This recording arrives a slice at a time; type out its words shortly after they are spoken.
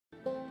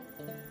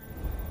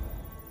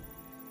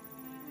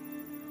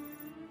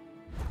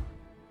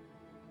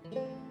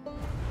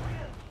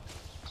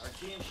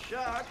being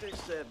shocked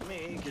except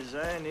me, because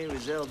I knew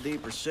his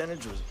LD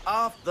percentage was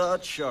off the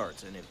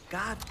charts. And if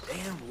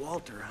goddamn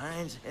Walter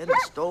Hines hadn't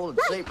stolen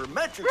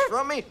sabermetrics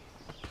from me,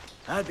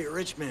 I'd be a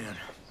rich man.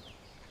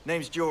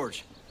 Name's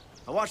George.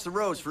 I watch the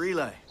roads for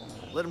Eli.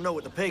 Let him know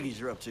what the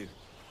Peggies are up to.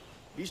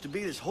 Used to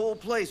be this whole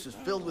place was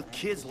filled with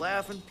kids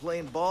laughing,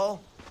 playing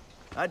ball.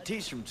 I'd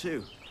teach them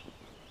too.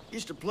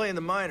 Used to play in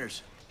the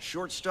minors.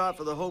 Shortstop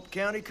for the Hope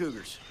County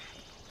Cougars.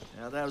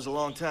 Now that was a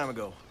long time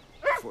ago,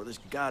 before this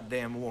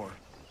goddamn war.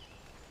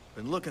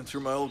 Been looking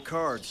through my old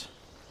cards.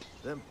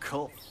 Them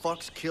cult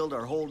fucks killed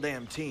our whole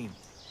damn team.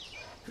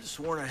 Could've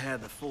sworn I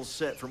had the full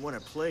set from when I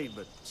played,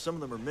 but some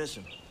of them are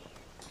missing.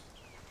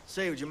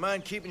 Say, would you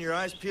mind keeping your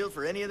eyes peeled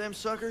for any of them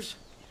suckers?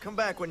 Come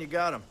back when you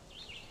got them.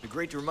 Be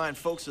great to remind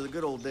folks of the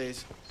good old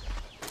days.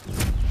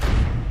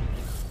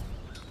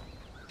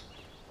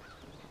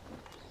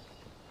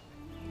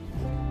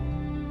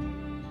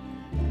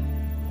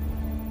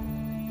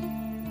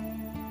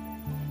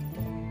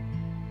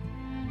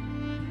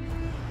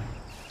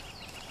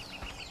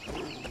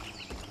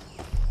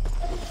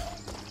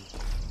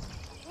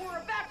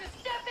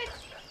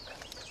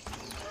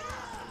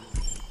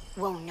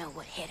 Won't know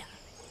what hit him.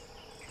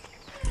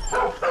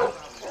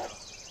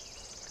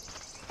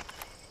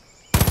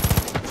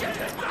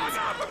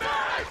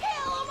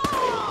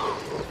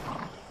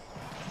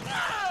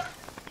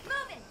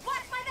 Moving!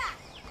 Watch my back!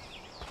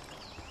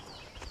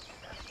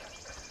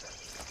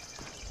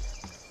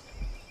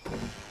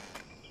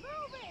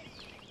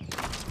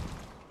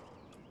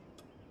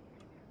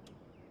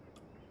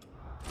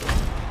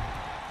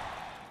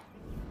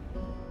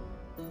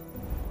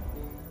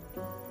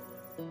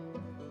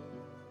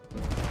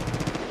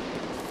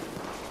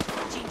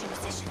 Changing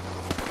position.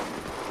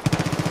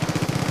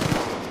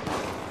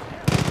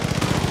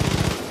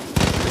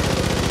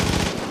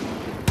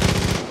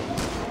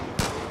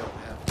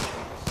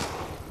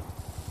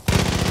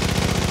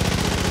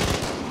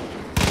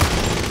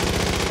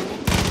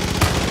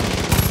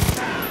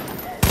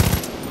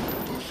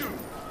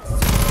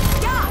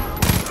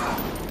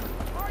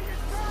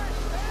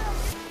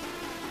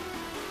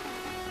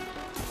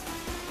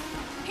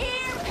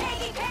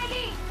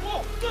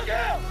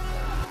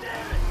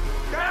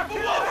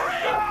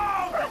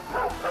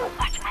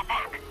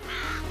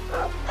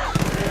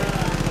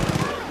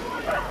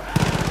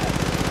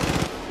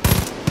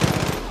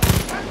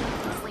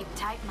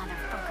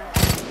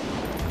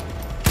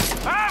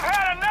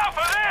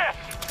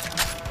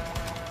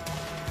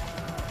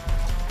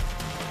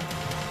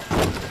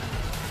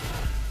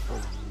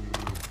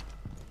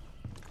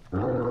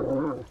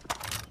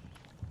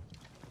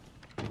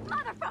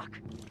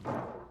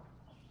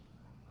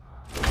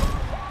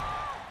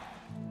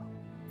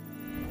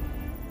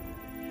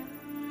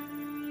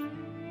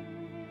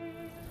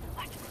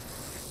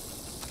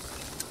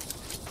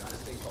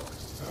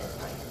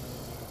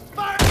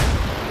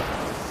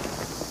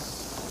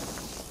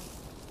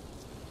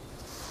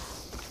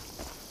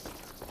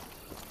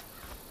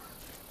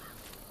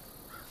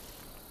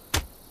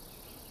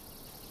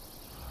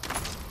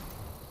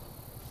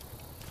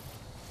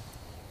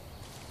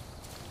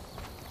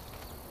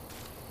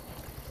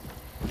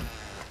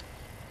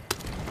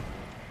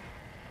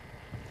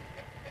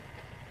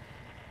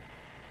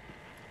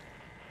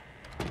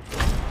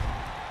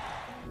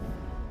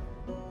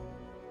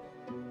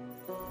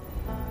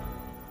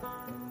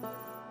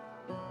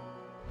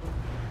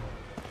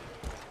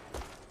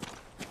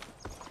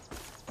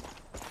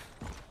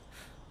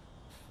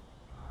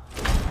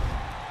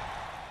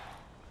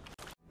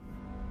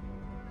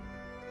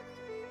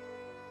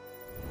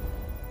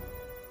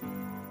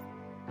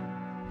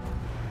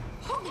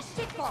 Holy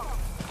shitball!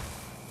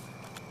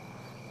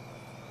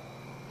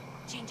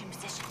 Changing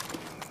position.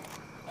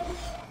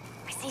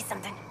 I see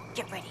something.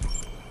 Get ready.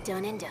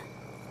 Done and done.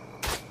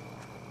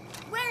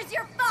 Where's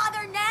your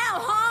father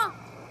now, huh?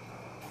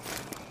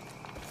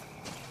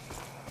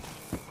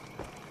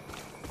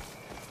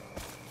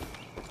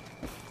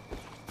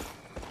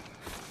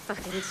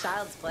 Fucking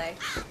child's play.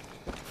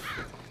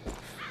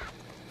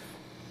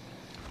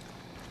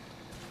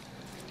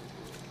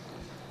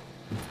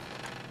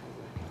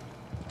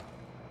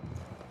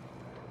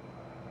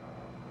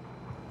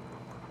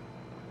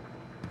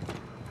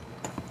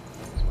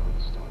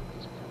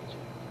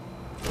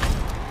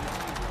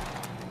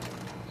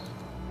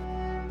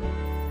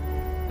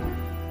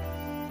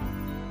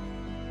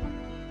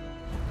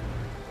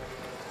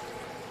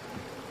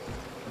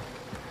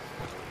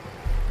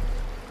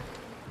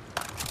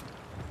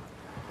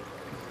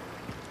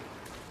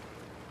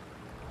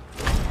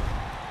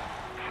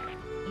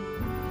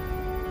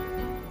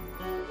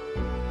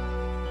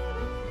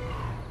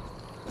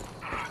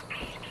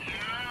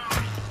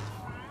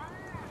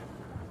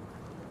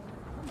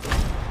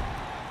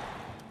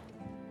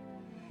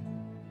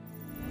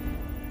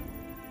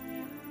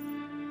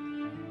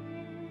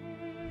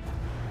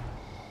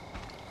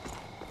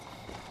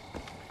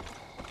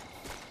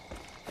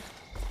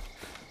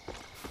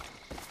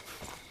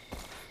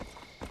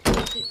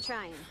 Keep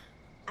trying.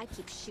 I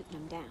keep shooting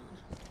them down.